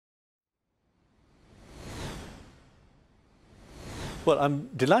Well, I'm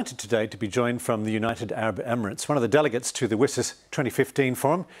delighted today to be joined from the United Arab Emirates, one of the delegates to the WSIS 2015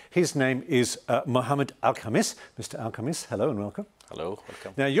 forum. His name is Mohammed Al Khamis. Mr. Al Khamis, hello and welcome. Hello,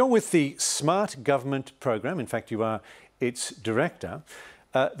 welcome. Now, you're with the Smart Government Programme. In fact, you are its director.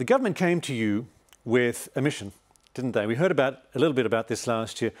 The government came to you with a mission, didn't they? We heard a little bit about this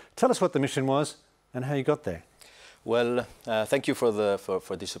last year. Tell us what the mission was and how you got there. Well, thank you for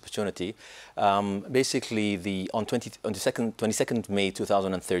this opportunity. Basically, on 22nd May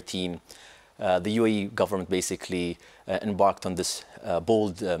 2013, the UAE government basically embarked on this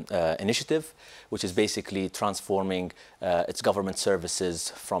bold initiative, which is basically transforming its government services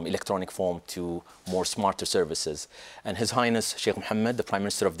from electronic form to more smarter services. And His Highness Sheikh Mohammed, the Prime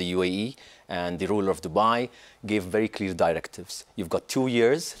Minister of the UAE and the ruler of Dubai, gave very clear directives. You've got 2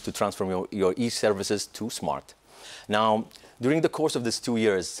 years to transform your e-services to smart. Now, during the course of these 2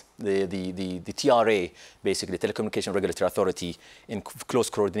 years, the TRA, basically the Telecommunication Regulatory Authority, in close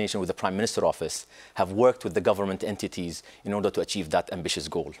coordination with the Prime Minister Office, have worked with the government entities in order to achieve that ambitious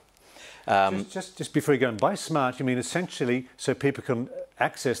goal. Just before you go on, by smart, you mean essentially so people can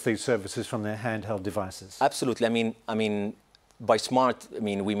access these services from their handheld devices? Absolutely. I mean, by smart,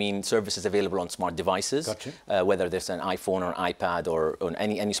 we mean services available on smart devices, Gotcha. Whether there's an iPhone or iPad or on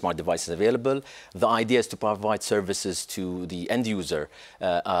any smart devices available. The idea is to provide services to the end user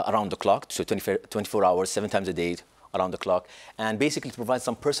around the clock, so 24 hours, 7 times a day, around the clock, and basically to provide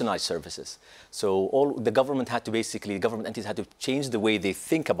some personalized services. So the government entities had to change the way they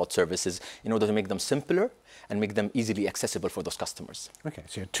think about services in order to make them simpler and make them easily accessible for those customers. Okay,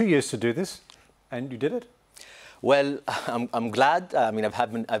 so you had 2 years to do this, and you did it? Well, I'm glad.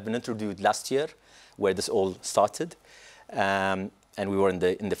 I've been interviewed last year, where this all started, and we were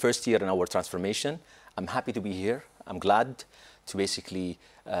in the first year in our transformation. I'm happy to be here. I'm glad to basically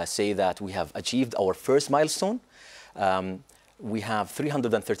say that we have achieved our first milestone. We have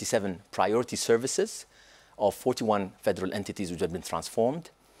 337 priority services of 41 federal entities which have been transformed.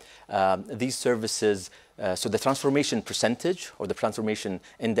 These services, so the transformation percentage or the transformation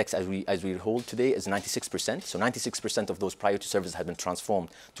index as we hold today is 96%. So 96% of those priority services have been transformed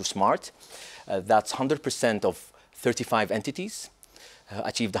to smart. That's 100% of 35 entities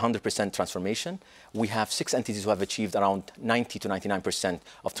achieved 100% transformation. We have 6 entities who have achieved around 90 to 99%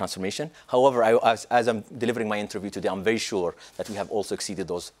 of transformation. However, as I'm delivering my interview today, I'm very sure that we have also exceeded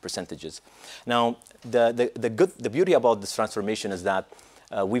those percentages. Now, the beauty about this transformation is that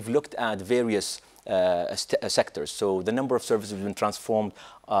we've looked at various sectors. So the number of services we've been transformed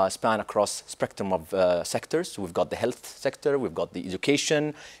span across spectrum of sectors. So we've got the health sector, we've got the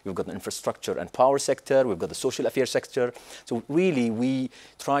education, we've got the infrastructure and power sector, we've got the social affairs sector. So really, we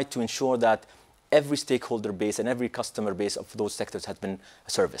try to ensure that every stakeholder base and every customer base of those sectors has been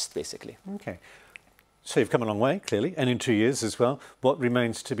serviced, basically. Okay. So you've come a long way, clearly, and in 2 years as well. What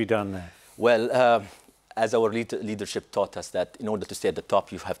remains to be done there? Well, as our leadership taught us, that in order to stay at the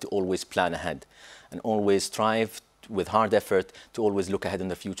top, you have to always plan ahead and always strive with hard effort to always look ahead in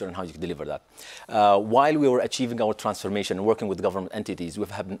the future and how you can deliver that. While we were achieving our transformation and working with government entities, we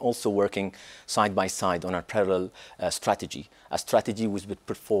have been also working side by side on our parallel strategy. A strategy was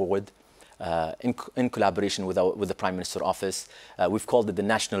put forward in collaboration with the Prime Minister's Office. We've called it the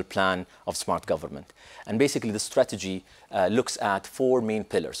National Plan of Smart Government. And basically, the strategy looks at 4 main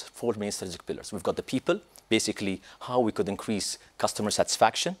pillars, 4 main strategic pillars. We've got the people, basically how we could increase customer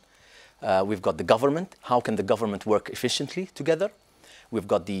satisfaction. We've got the government, how can the government work efficiently together. We've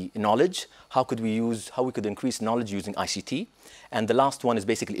got the knowledge, how we could increase knowledge using ICT. And the last one is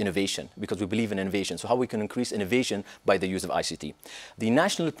basically innovation, because we believe in innovation. So how we can increase innovation by the use of ICT. The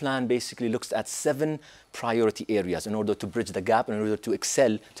national plan basically looks at 7 priority areas in order to bridge the gap, in order to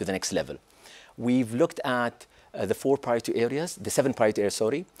excel to the next level. We've looked at the 7 priority areas,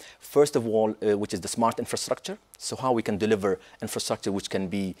 sorry. First of all, which is the smart infrastructure. So how we can deliver infrastructure which can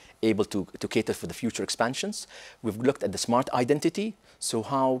be able to cater for the future expansions. We've looked at the smart identity. So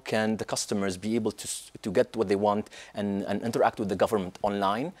how can the customers be able to get what they want and interact with the government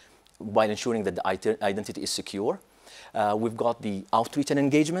online while ensuring that the identity is secure. We've got the outreach and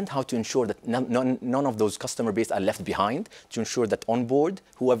engagement, how to ensure that none of those customer base are left behind, to ensure that on board,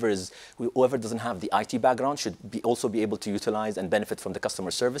 whoever doesn't have the IT background should also be able to utilize and benefit from the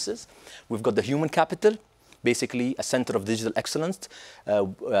customer services. We've got the human capital, basically a center of digital excellence,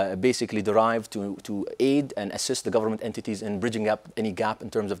 basically derived to aid and assist the government entities in bridging up any gap in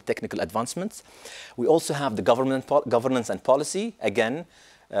terms of technical advancements. We also have the governance and policy, again,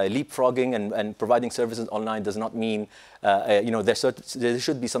 leapfrogging and providing services online does not mean, there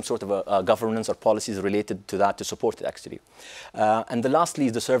should be some sort of a governance or policies related to that to support it, actually. And the lastly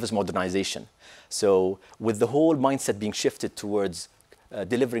is the service modernization. So with the whole mindset being shifted towards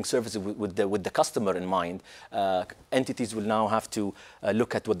delivering services with the customer in mind, entities will now have to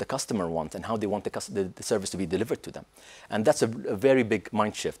look at what the customer wants and how they want the service to be delivered to them. And that's a very big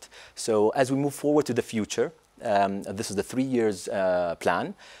mind shift. So as we move forward to the future, this is the 3 years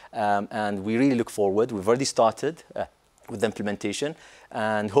plan, and we really look forward. We've already started with the implementation,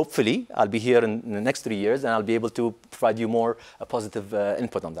 and hopefully I'll be here in the next 3 years and I'll be able to provide you more positive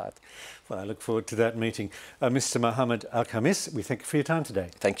input on that. Well, I look forward to that meeting. Mr. Mohammed Al Khamis, we thank you for your time today.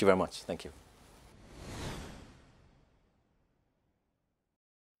 Thank you very much. Thank you.